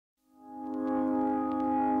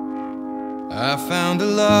I found a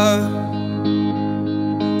love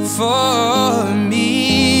for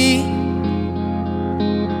me.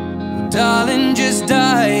 Well, darling, just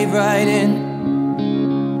dive right in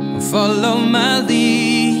and follow my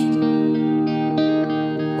lead.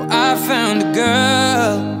 Well, I found a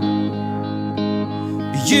girl,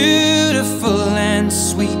 beautiful and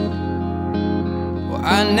sweet. Well,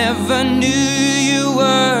 I never knew you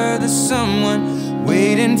were the someone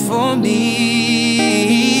waiting for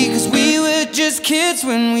me. 'Cause we were just kids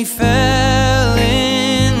when we fell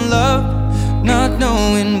in love, not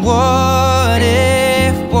knowing what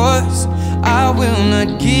it was. I will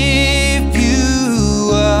not give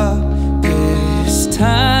you up this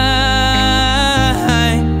time.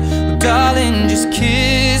 Oh, darling, just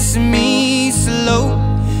kiss me slow.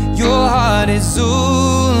 Your heart is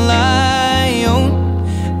all I own,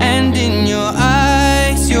 and in your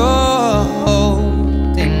eyes you're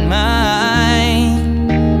holding mine.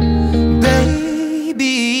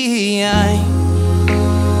 Baby, I'm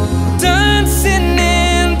dancing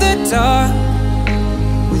in the dark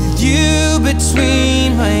with you between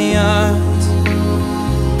my arms,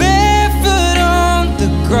 barefoot on the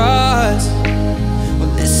grass.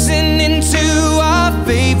 We're listening to our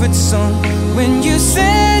favorite song. When you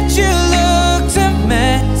said you looked a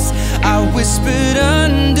mess, I whispered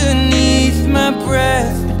underneath my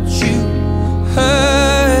breath, but you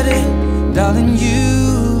heard it. Darling,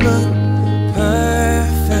 you look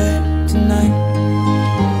perfect tonight.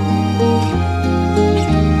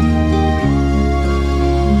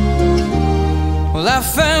 Well, I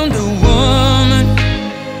found a woman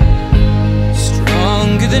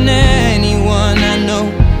stronger than anyone I know.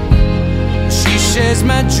 She shares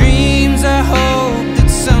my dreams. I hope that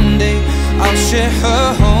someday I'll share her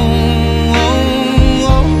home.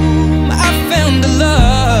 I found a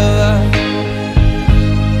love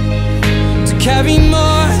to carry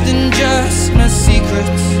more than just my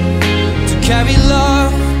secrets, to carry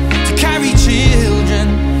love, to carry children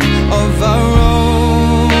of our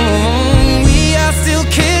own. We are still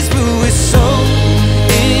kids, but we're so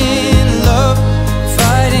in love,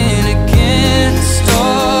 fighting against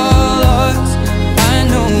all odds. I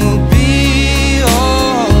know we'll be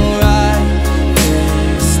alright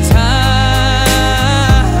this time.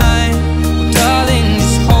 Well, darling,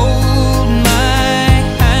 just hold my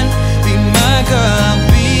hand, be my girl, I'll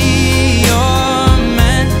be your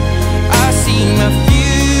man. I see my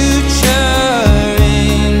future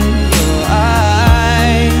in your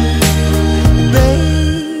eyes.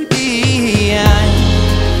 Baby, I'm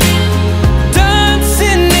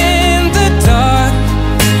dancing in the dark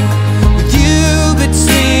with you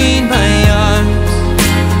between my arms,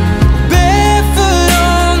 barefoot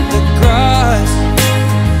on the grass,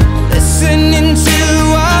 listening to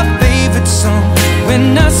our favorite song. When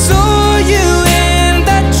I saw you in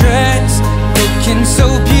that dress, looking so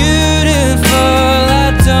beautiful, I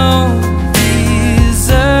don't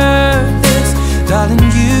deserve this. Darling,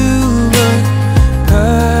 you look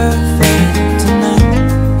perfect tonight.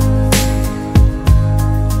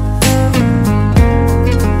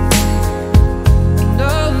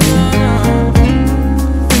 No, no, no.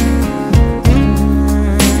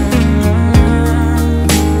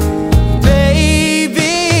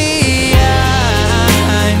 Baby,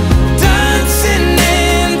 I'm dancing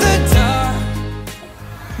in the dark.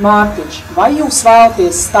 Mārtiņš, vai jūs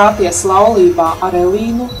vēlaties stāties laulībā ar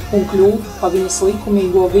Elīnu un kļūt pa viņas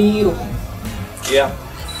likumīgo vīru? Jā.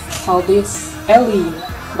 Paldies! Elīna,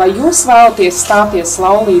 vai jūs vēlaties stāties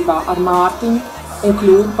laulībā ar Mārtiņu un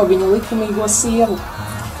kļūt pa viņa likumīgo sievu?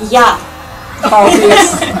 Jā. Paldies!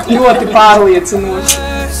 Ļoti pārliecinoši!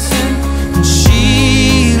 And she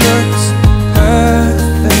looks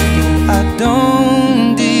perfect. I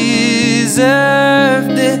don't deserve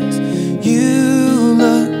this. You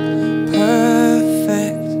look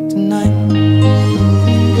perfect tonight.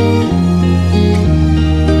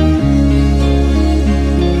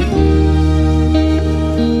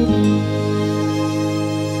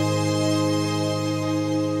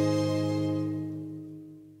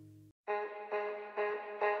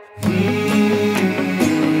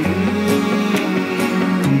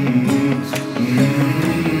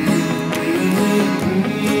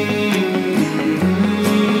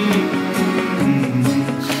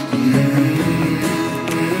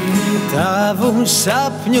 Tavu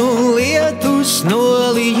sapņu lietus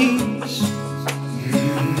nolīs,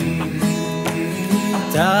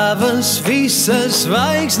 tavas visas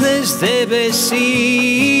zvaigznes debesīs,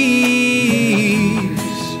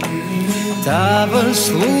 tavas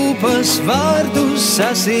lūpas vārdus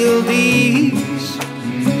sasildīs,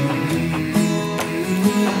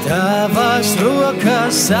 tavās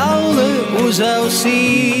rokās saule uz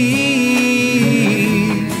ausīs.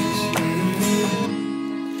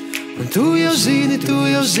 tu jau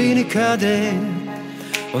zini kādēļ.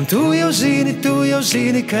 Un tu jau zini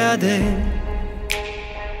kādēļ.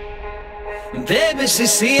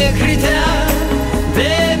 Debesis iekrita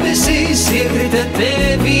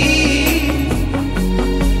tevī.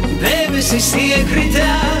 Debesis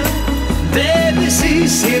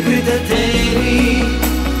iekrita tevī.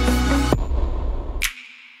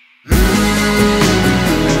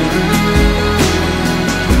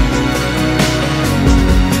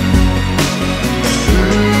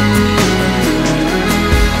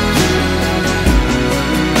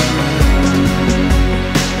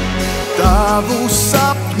 Tavu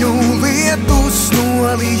sapņu lietus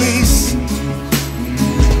nolijis,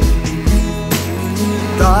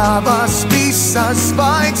 tavas visas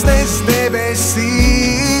zvaigznes debesīs,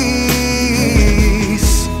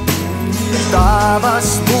 tavas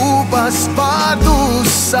lūpas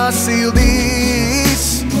vārdus sasildīs,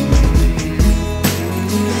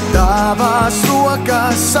 tavās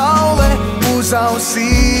rokās saule uz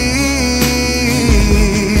ausīs.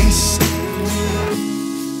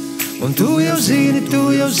 Un tu jau zini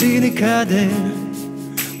kādēļ.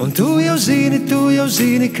 Un tu jau zini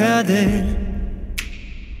kādēļ.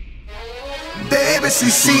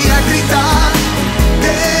 Debesis iekrita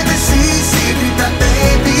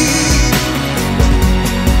tevī.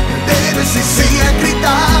 Debesis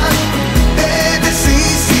iekrita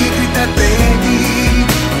tevī.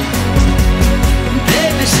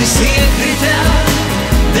 Debesis iekrita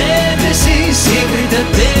tevī. Debesis iekrita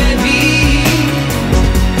tevī.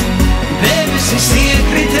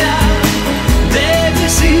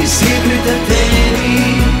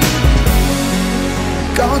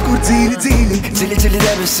 Kaut kur dziļi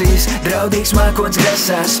debesīs, draudīgs mākoņs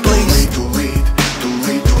grasās plīs. Tūlīt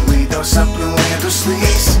tev sapņu lietus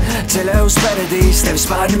līs. Ceļā uz paradīs, tevis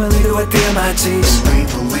pārņem lidot iemācīs.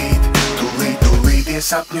 Tūlīt tie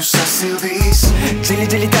sapņus sasildīs.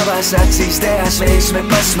 Dziļi tavās acīs, tajās veiksme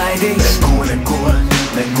pasmaidīs.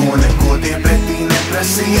 Neko tie pretī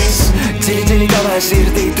neprasīs. Dziļi tavā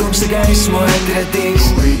sirdī tumsa gaismu atradīs.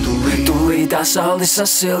 Tūlīt tā saule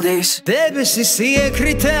sasildīs. Debesis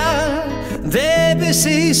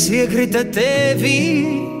iekrita tevī.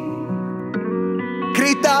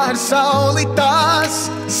 Krita ar sauli tās,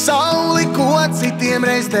 sauli, ko citiem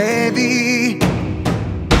reiz devī.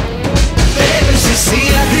 Debesis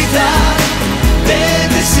iekrita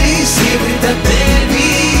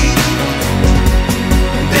tevī.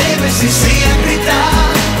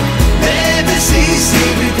 Debesis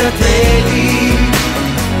iekrita tevī.